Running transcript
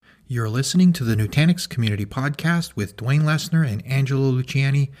You're listening to the Nutanix Community Podcast with Dwayne Lessner and Angelo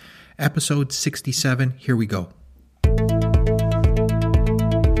Luciani, episode 67. Here we go.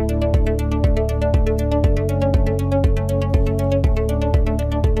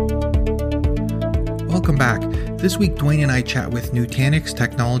 Welcome back. This week, Dwayne and I chat with Nutanix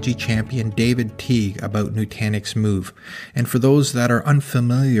technology champion David Teague about Nutanix Move. And for those that are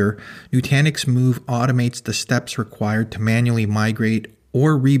unfamiliar, Nutanix Move automates the steps required to manually migrate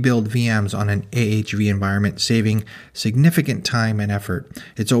or rebuild VMs on an AHV environment, saving significant time and effort.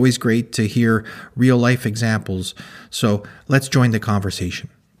 It's always great to hear real-life examples, so let's join the conversation.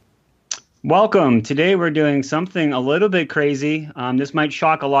 Welcome. Today we're doing something a little bit crazy. This might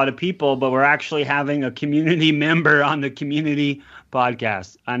shock a lot of people, but we're actually having a community member on the community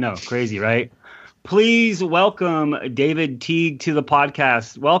podcast. I know, crazy, right? Please welcome David Teague to the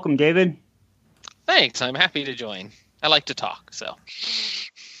podcast. Welcome, David. Thanks. I'm happy to join. I like to talk, so.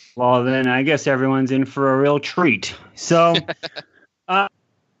 Well, then I guess everyone's in for a real treat. So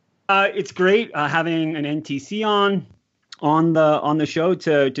it's great having an NTC on the show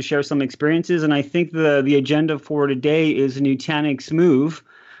to share some experiences, and I think the agenda for today is Nutanix Move.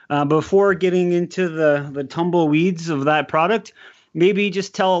 Before getting into the tumbleweeds of that product, maybe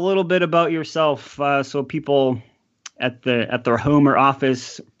just tell a little bit about yourself, so people at their home or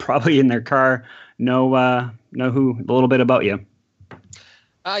office, probably in their car, know a little bit about you.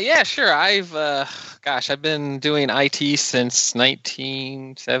 Yeah, sure. I've been doing IT since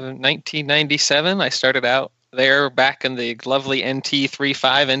 1997. I started out there back in the lovely NT35,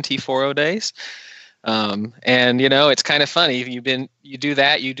 NT40 days. And it's kind of funny. You do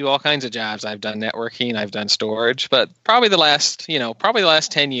that, you do all kinds of jobs. I've done networking, I've done storage, but probably the last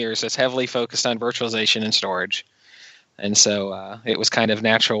 10 years it's heavily focused on virtualization and storage. And so it was kind of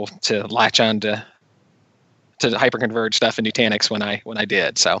natural to latch on to hyperconverged stuff in Nutanix when I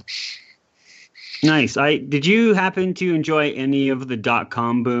did. So nice. Did you happen to enjoy any of the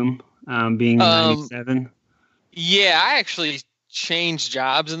 .com boom being in 97? Yeah, I actually changed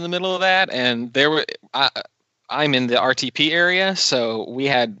jobs in the middle of that, and I'm in the RTP area, so we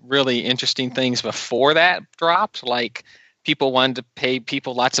had really interesting things before that dropped, like people wanted to pay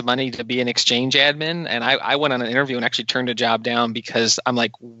people lots of money to be an Exchange admin, and I went on an interview and actually turned a job down because I'm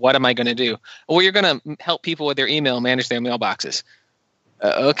like, what am I going to do? Well, you're going to help people with their email, manage their mailboxes.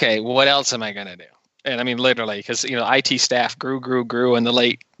 Okay, what else am I going to do? And I mean, literally, because IT staff grew in the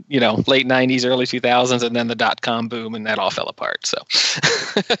late 90s, early 2000s, and then the .com boom, and that all fell apart. So.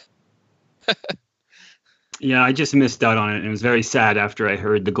 Yeah, I just missed out on it. It was very sad after I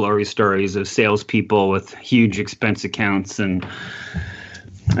heard the glory stories of salespeople with huge expense accounts. And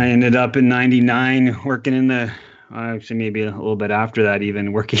I ended up in 99 working in actually maybe a little bit after that,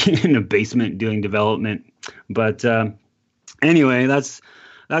 even working in a basement doing development. But anyway, that's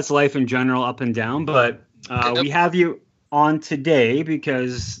life in general, up and down. But we have you on today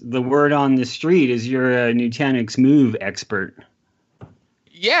because the word on the street is you're a Nutanix Move expert.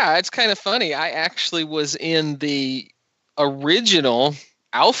 Yeah, it's kind of funny. I actually was in the original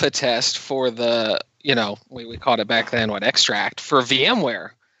alpha test for the, we called it back then, extract for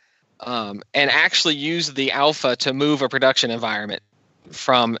VMware, and actually used the alpha to move a production environment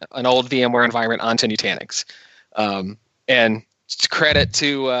from an old VMware environment onto Nutanix. And credit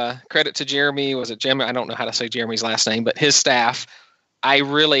to Jeremy, was it Jim? I don't know how to say Jeremy's last name, but his staff, I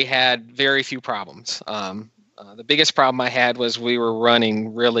really had very few problems. The biggest problem I had was we were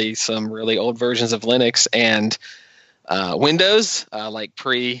running some really old versions of Linux and Windows, like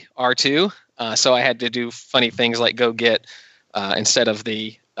pre-R2. So I had to do funny things like go get, instead of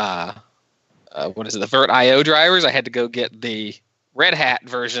the, the VirtIO drivers, I had to go get the Red Hat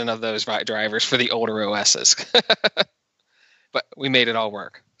version of those drivers for the older OSs. But we made it all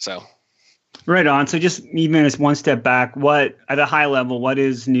work. So. Right on. So just even as one step back, at a high level, what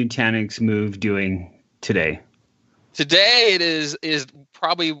is Nutanix Move doing today? Today it is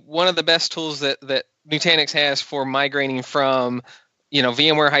probably one of the best tools that Nutanix has for migrating from,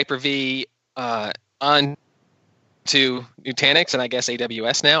 VMware Hyper-V on to Nutanix and I guess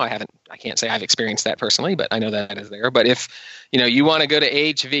AWS now. I can't say I've experienced that personally, but I know that is there. But if you want to go to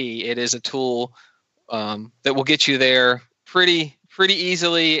AHV, it is a tool that will get you there pretty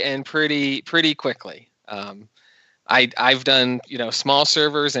easily and pretty quickly. I've done small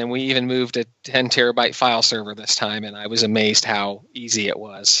servers, and we even moved a 10 terabyte file server this time, and I was amazed how easy it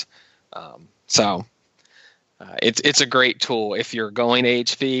was. It's a great tool if you're going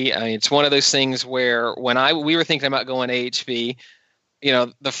AHV. I mean, it's one of those things where when we were thinking about going AHV,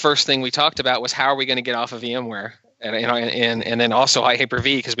 the first thing we talked about was how are we going to get off of VMware, and then also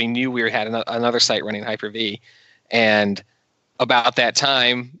Hyper-V, because we knew we had another site running Hyper-V, and about that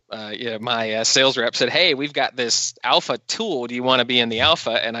time, my sales rep said, "Hey, we've got this alpha tool. Do you want to be in the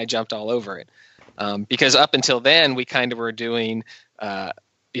alpha?" And I jumped all over it, because up until then we kind of were doing, was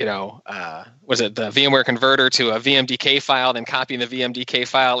it the VMware converter to a VMDK file, then copying the VMDK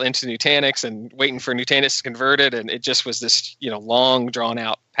file into Nutanix and waiting for Nutanix to convert it, and it just was this long drawn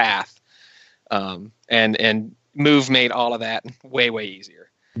out path. And Move made all of that way, way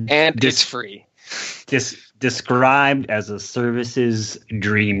easier, and it's free. Described as a services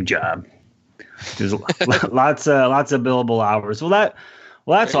dream job. There's lots of billable hours. Well,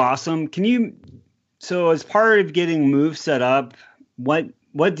 that's awesome. So as part of getting Move set up, what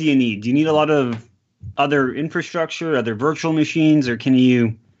do you need? Do you need a lot of other infrastructure, other virtual machines, or can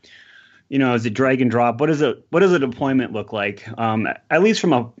you, is it drag and drop? What does a deployment look like? At least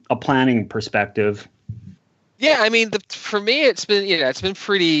from a planning perspective. Yeah, I mean, for me, it's been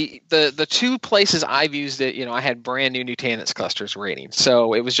pretty. The two places I've used it, I had brand new Nutanix clusters waiting,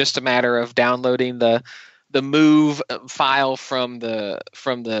 so it was just a matter of downloading the Move file from the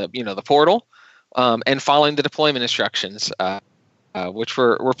the portal, and following the deployment instructions, which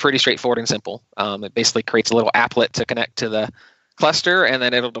were pretty straightforward and simple. It basically creates a little applet to connect to the cluster, and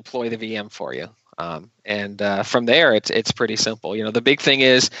then it'll deploy the VM for you. And from there, it's pretty simple. The big thing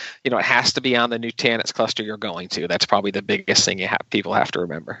is, it has to be on the Nutanix cluster you're going to. That's probably the biggest thing people have to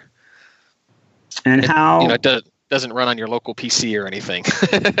remember. And how it doesn't run on your local PC or anything.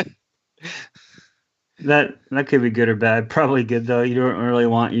 That could be good or bad. Probably good though. You don't really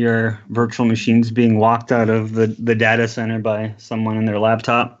want your virtual machines being locked out of the data center by someone in their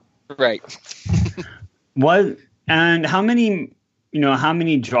laptop. Right. And how many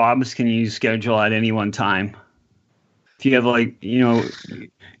jobs can you schedule at any one time? If you have do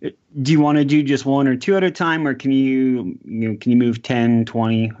you want to do just one or two at a time, or can you move 10,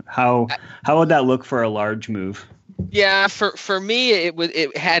 20? How would that look for a large move? Yeah, for me,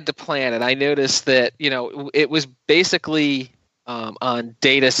 it had to plan it. I noticed that, it was basically on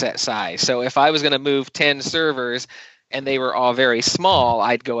data set size. So if I was going to move 10 servers and they were all very small,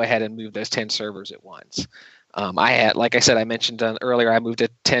 I'd go ahead and move those 10 servers at once. I had, like I said, I mentioned earlier, I moved a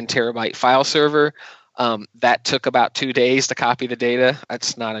 10 terabyte file server. That took about 2 days to copy the data.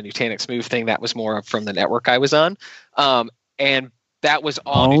 That's not a Nutanix Move thing. That was more from the network I was on. And that was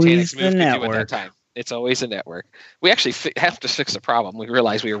all Nutanix Move could do at that time. It's always a network. We actually have to fix the problem. We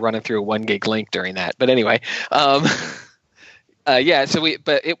realized we were running through a 1 gig link during that. But anyway,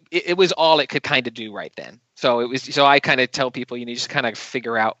 it was all it could kind of do right then. So I kind of tell people, you just kind of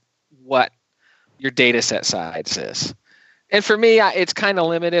figure out what your data set size is. And for me, it's kind of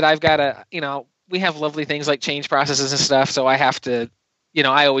limited. I've got we have lovely things like change processes and stuff. So I have to,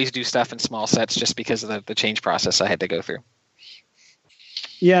 I always do stuff in small sets just because of the change process I had to go through.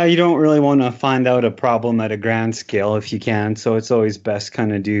 Yeah, you don't really want to find out a problem at a grand scale if you can. So it's always best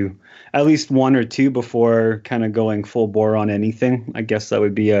kind of do at least one or two before kind of going full bore on anything. I guess that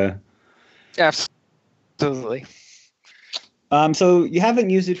would be Absolutely. So you haven't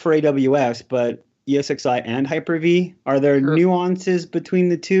used it for AWS, but ESXi and Hyper-V, are there nuances between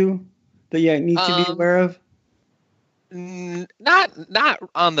the two that you need to be aware of? Not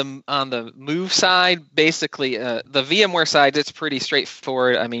on the Move side. Basically, the VMware side, it's pretty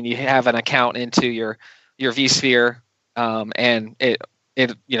straightforward. I mean, you have an account into your vSphere, and it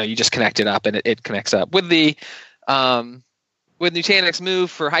you just connect it up and it connects up. With Nutanix Move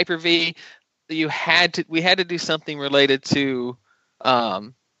for Hyper-V, we had to do something related to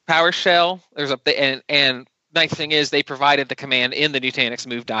PowerShell. And nice thing is they provided the command in the Nutanix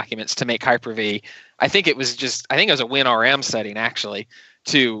Move documents to make Hyper-V. I think it was a WinRM setting actually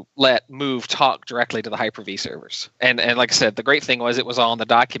to let Move talk directly to the Hyper-V servers. And like I said, the great thing was it was all in the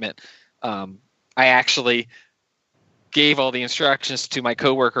document. I actually gave all the instructions to my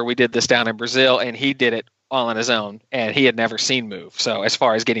coworker. We did this down in Brazil, and he did it all on his own, and he had never seen Move. So as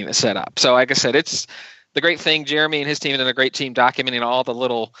far as getting it set up. So like I said, it's the great thing. Jeremy and his team did a great team documenting all the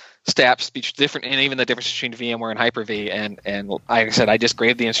little steps, different, and even the difference between VMware and Hyper-V. And like I said, I just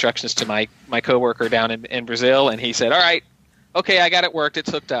gave the instructions to my coworker down in Brazil, and he said, "All right, okay, I got it worked.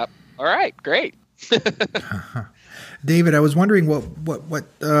 It's hooked up. All right, great." David, I was wondering how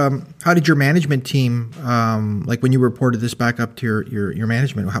did your management team, like when you reported this back up to your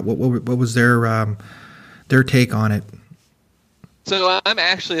management, what was their take on it? So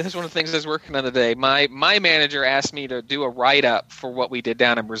this is one of the things I was working on today. My manager asked me to do a write-up for what we did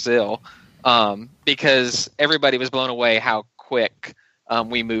down in Brazil, because everybody was blown away how quick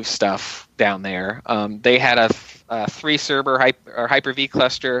we moved stuff down there. They had a 3-server Hyper-V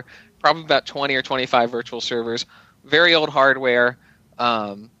cluster, probably about 20 or 25 virtual servers, very old hardware,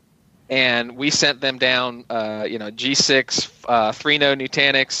 and and we sent them down, G6, 3-node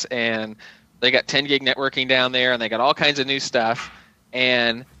Nutanix, and they got 10 gig networking down there, and they got all kinds of new stuff.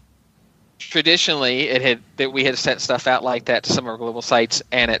 And traditionally, we had sent stuff out like that to some of our global sites,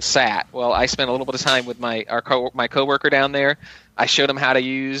 and it sat. Well, I spent a little bit of time with my coworker down there. I showed him how to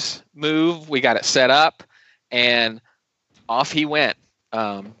use Move. We got it set up, and off he went.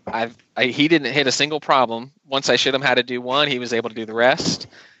 He didn't hit a single problem. Once I showed him how to do one, he was able to do the rest.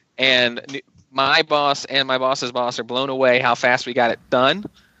 And my boss and my boss's boss are blown away how fast we got it done.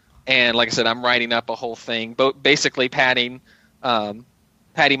 And like I said, I'm writing up a whole thing, basically patting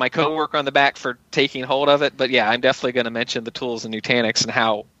my coworker on the back for taking hold of it. But yeah, I'm definitely going to mention the tools in Nutanix and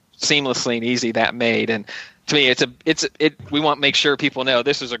how seamlessly and easy that made. And to me, we want to make sure people know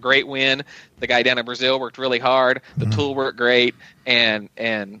this was a great win. The guy down in Brazil worked really hard. The tool worked great, and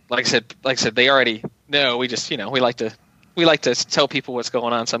like I said, they already know. We just we like to tell people what's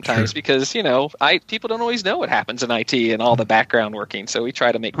going on sometimes because people don't always know what happens in IT and all the background working. So we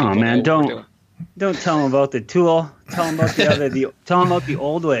try to make people know what we're doing. Don't tell them about the tool. Tell them about tell them about the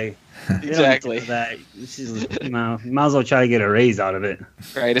old way. Exactly. That. Might as well try to get a raise out of it.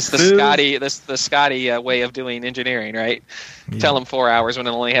 Right. It's the Scotty way of doing engineering, right? Yeah. Tell them 4 hours when it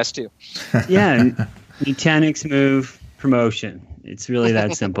only has 2. Yeah. Nutanix Move promotion. It's really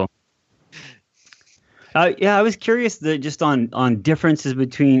that simple. I was curious just on differences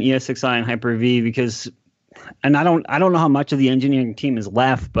between ESXi and Hyper-V because, and I don't know how much of the engineering team is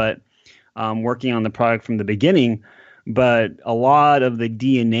left, but working on the product from the beginning. But a lot of the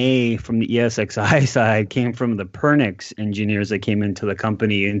DNA from the ESXi side came from the Pernix engineers that came into the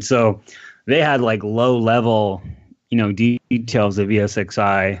company. And so they had like low level, details of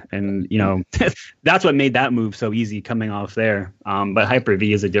ESXi. And, that's what made that move so easy coming off there. But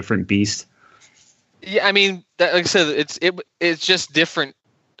Hyper-V is a different beast. Yeah, I mean, like I said, it's just different.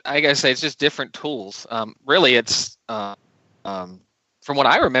 I gotta say, it's just different tools. Really, it's from what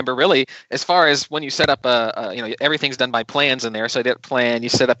I remember, really, as far as when you set up everything's done by plans in there. So you did plan, you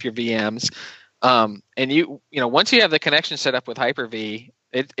set up your VMs, and once you have the connection set up with Hyper-V,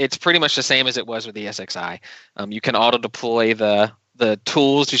 it's pretty much the same as it was with the ESXi. You can auto deploy the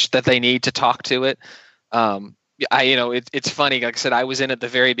tools that they need to talk to it. It's funny. Like I said, I was in at the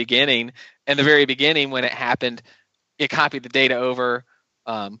very beginning, and the very beginning when it happened, it copied the data over.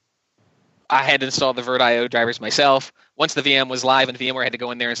 I had installed the VirtIO drivers myself. Once the VM was live and VMware had to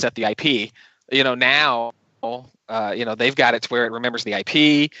go in there and set the IP, now, they've got it to where it remembers the IP.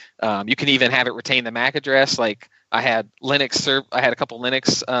 You can even have it retain the MAC address. Like I had I had a couple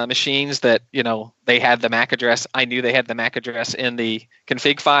Linux machines that, they had the MAC address. I knew they had the MAC address in the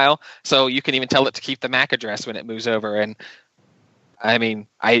config file. So you can even tell it to keep the MAC address when it moves over. And I mean,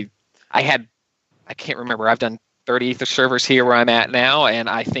 I can't remember. I've done 30 servers here where I'm at now, and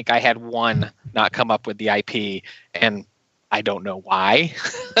I think I had one not come up with the IP, and I don't know why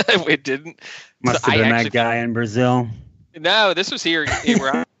it didn't. Must have been that guy in Brazil. No, this was here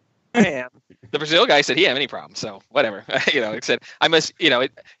where I am. The Brazil guy said he didn't have any problem, so whatever. It said I must.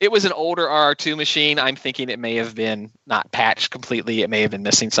 It was an older RR2 machine. I'm thinking it may have been not patched completely. It may have been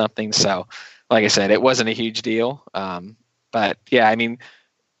missing something. So, like I said, it wasn't a huge deal. But yeah, I mean.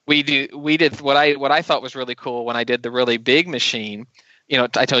 We did what I thought was really cool when I did the really big machine.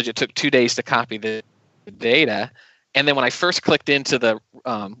 I told you it took 2 days to copy the data, and then when I first clicked into the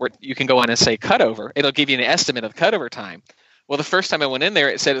where you can go in and say cutover, it'll give you an estimate of cutover time. Well, the first time I went in there,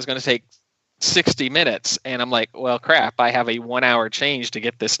 it said it was going to take 60 minutes, and I'm like, well, crap! I have a 1 hour change to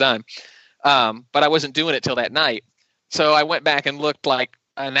get this done, but I wasn't doing it till that night. So I went back and looked like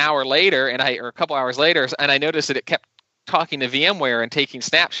an hour later, or a couple hours later, and I noticed that it kept talking to VMware and taking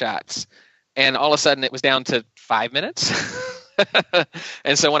snapshots, and all of a sudden it was down to 5 minutes.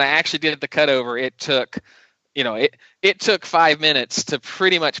 And so when I actually did the cutover, it took it took 5 minutes to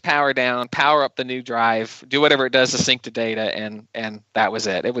pretty much power up the new drive, do whatever it does to sync the data, and that was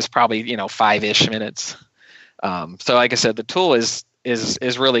it. It was probably 5-ish minutes. So like I said, the tool is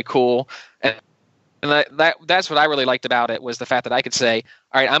really cool, and that's what I really liked about it, was the fact that I could say,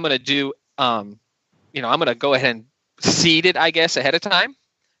 all right, I'm going to do I'm going to go ahead and seed it, I guess, ahead of time,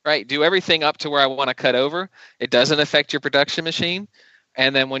 right? Do everything up to where I want to cut over. It doesn't affect your production machine.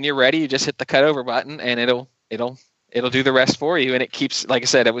 And then when you're ready, you just hit the cut over button, and it'll do the rest for you. And it keeps, like I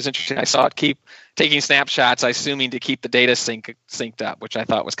said, it was interesting. I saw it keep taking snapshots, assuming to keep the data synced up, which I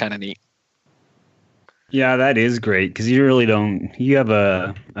thought was kind of neat. Yeah, that is great, because you really don't. You have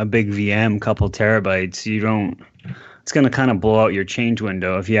a big VM, couple terabytes. You don't. It's going to kind of blow out your change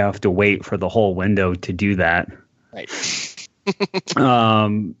window if you have to wait for the whole window to do that. Right.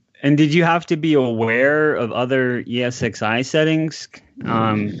 And did you have to be aware of other ESXi settings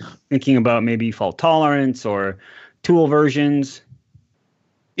Thinking about maybe fault tolerance or tool versions.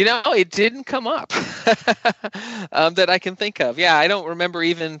 It didn't come up that I can think of. Yeah, I don't remember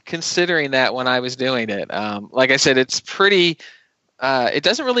even considering that when I was doing it. Like I said, it's pretty. It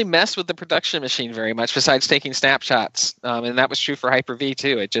doesn't really mess with the production machine very much, besides taking snapshots, and that was true for Hyper-V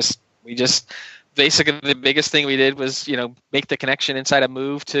too. We just basically the biggest thing we did was make the connection inside a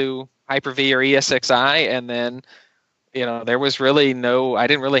Move to Hyper-V or ESXi, and then there was really I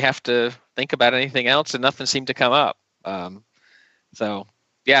didn't really have to think about anything else, and nothing seemed to come up. So.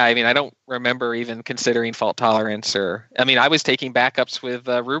 Yeah, I mean, I don't remember even considering fault tolerance I was taking backups with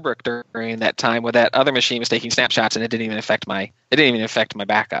Rubrik during that time when that other machine was taking snapshots, and it didn't even affect my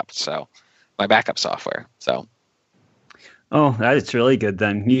backup. So my backup software. So. Oh, that's really good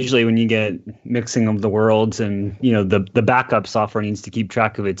then. Usually when you get mixing of the worlds and, the backup software needs to keep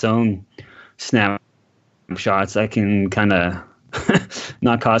track of its own snapshots, that can kind of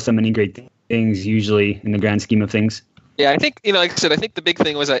not cause so many great things usually in the grand scheme of things. Yeah, I think, like I said, I think the big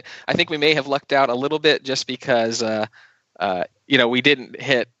thing was I think we may have lucked out a little bit just because, we didn't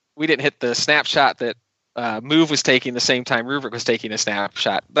hit the snapshot that Move was taking the same time Rubrik was taking a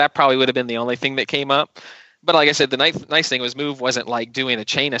snapshot. That probably would have been the only thing that came up. But like I said, the nice thing was Move wasn't like doing a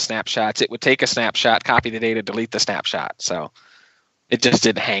chain of snapshots. It would take a snapshot, copy the data, delete the snapshot. So it just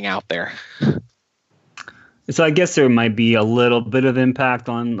didn't hang out there. So I guess there might be a little bit of impact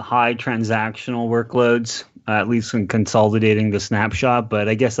on high transactional workloads, at least when consolidating the snapshot, but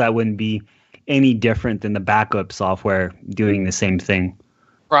I guess that wouldn't be any different than the backup software doing the same thing.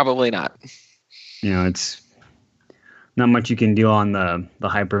 Probably not. It's not much you can do on the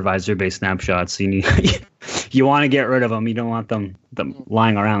hypervisor-based snapshots. You want to get rid of them. You don't want them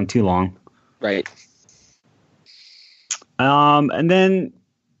lying around too long. Right. And then,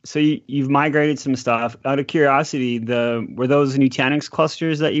 so you've migrated some stuff. Out of curiosity, were those Nutanix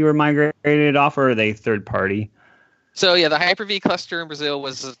clusters that you were migrated off, or are they third party? So yeah, the Hyper-V cluster in Brazil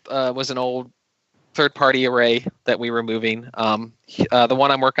was an old third party array that we were moving. The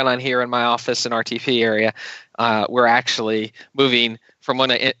one I'm working on here in my office in RTP area, we're actually moving from one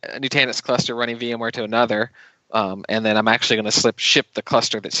a Nutanix cluster running VMware to another. And then I'm actually going to ship the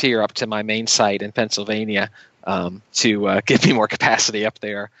cluster that's here up to my main site in Pennsylvania to give me more capacity up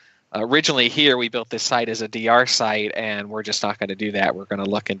there. Originally here, we built this site as a DR site, and we're just not going to do that. We're going to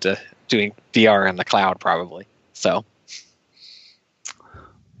look into doing DR in the cloud probably. So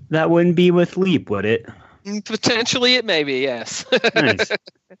that wouldn't be with Leap, would it? Potentially it may be, yes. Nice.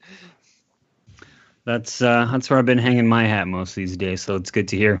 That's where I've been hanging my hat most these days, so it's good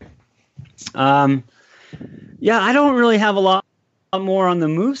to hear. Yeah, I don't really have a lot more on the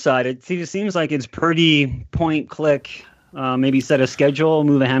Move side. It seems like it's pretty point click. Maybe set a schedule,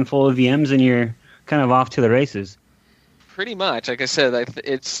 move a handful of VMs, and you're kind of off to the races. Pretty much, like I said,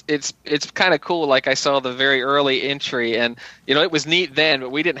 it's kind of cool. Like I saw the very early entry, and it was neat then,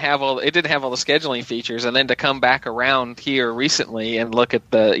 but it didn't have all the scheduling features. And then to come back around here recently and look at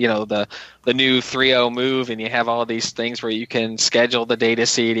the new 3.0 Move, and you have all these things where you can schedule the data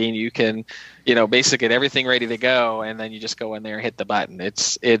seeding, you can basically get everything ready to go, and then you just go in there and hit the button.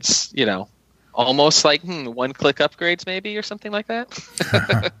 It's almost like one-click upgrades maybe or something like that.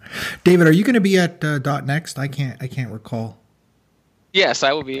 David, are you going to be at .next? I can't recall. Yes,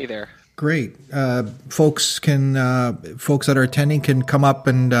 I will be there. Great. Folks that are attending can come up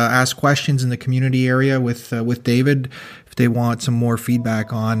and ask questions in the community area with David if they want some more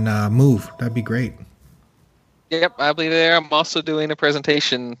feedback on Move. That'd be great. Yep, I'll be there. I'm also doing a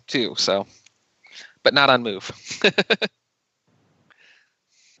presentation too, but not on Move.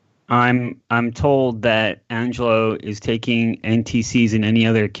 I'm told that Angelo is taking NTCs and any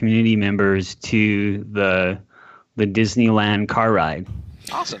other community members to the Disneyland car ride.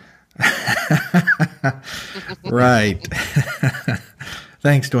 Awesome. Right.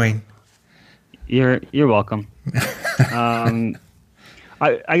 Thanks, Dwayne. You're welcome. I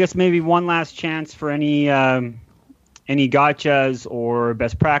guess maybe one last chance for any gotchas or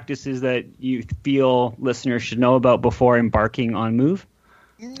best practices that you feel listeners should know about before embarking on Move.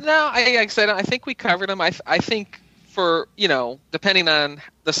 No, like I said, I think we covered them. I think for, depending on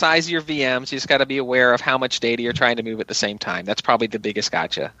the size of your VMs, you just got to be aware of how much data you're trying to move at the same time. That's probably the biggest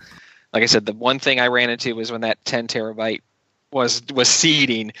gotcha. Like I said, the one thing I ran into was when that 10 terabyte was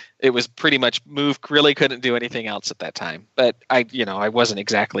seeding, it was pretty much Move really couldn't do anything else at that time. But I wasn't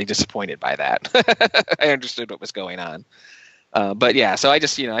exactly disappointed by that. I understood what was going on. But yeah, so I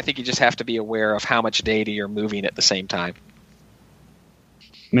just, I think you just have to be aware of how much data you're moving at the same time.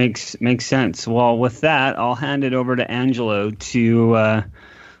 Makes sense. Well, with that, I'll hand it over to Angelo to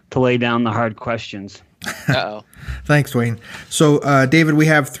to lay down the hard questions. Uh-oh. Thanks, Dwayne. So, David, we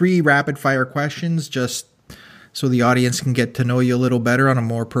have 3 rapid-fire questions just so the audience can get to know you a little better on a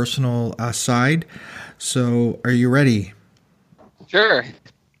more personal side. So, are you ready? Sure.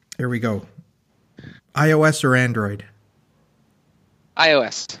 Here we go. iOS or Android?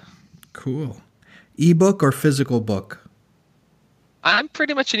 iOS. Cool. Ebook or physical book? I'm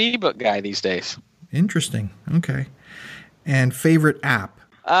pretty much an ebook guy these days. Interesting. Okay. And favorite app?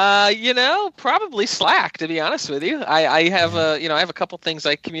 Probably Slack, to be honest with you. I have I have a couple things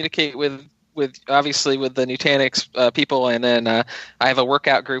I communicate with obviously with the Nutanix people, and then I have a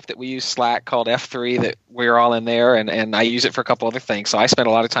workout group that we use Slack called F3 that we're all in there, and I use it for a couple other things. So I spend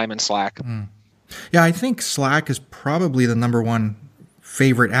a lot of time in Slack. Yeah, I think Slack is probably the number one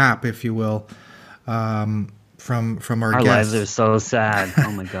favorite app, if you will, from our guests. Lives are so sad.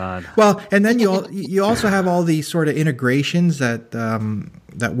 Oh my God. Well, and then you also have all these sort of integrations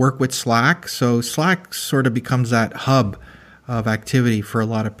that work with Slack. So Slack sort of becomes that hub of activity for a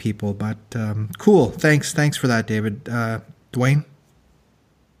lot of people. But cool. Thanks for that, David. Dwayne?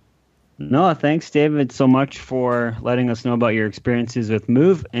 No, thanks, David, so much for letting us know about your experiences with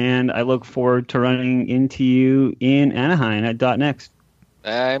Move, and I look forward to running into you in Anaheim at .next.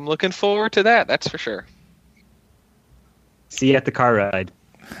 I'm looking forward to that. That's for sure. See you at the car ride.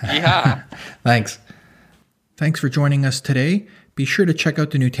 Yeehaw. Thanks. Thanks for joining us today. Be sure to check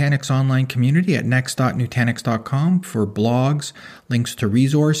out the Nutanix online community at next.nutanix.com for blogs, links to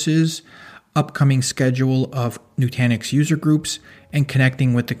resources, upcoming schedule of Nutanix user groups, and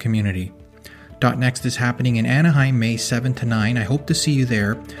connecting with the community. .next is happening in Anaheim May 7 to 9. I hope to see you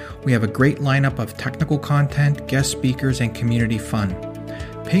there. We have a great lineup of technical content, guest speakers, and community fun.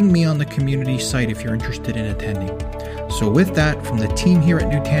 Ping me on the community site if you're interested in attending. So with that, from the team here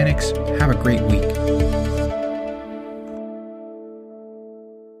at Nutanix, have a great week.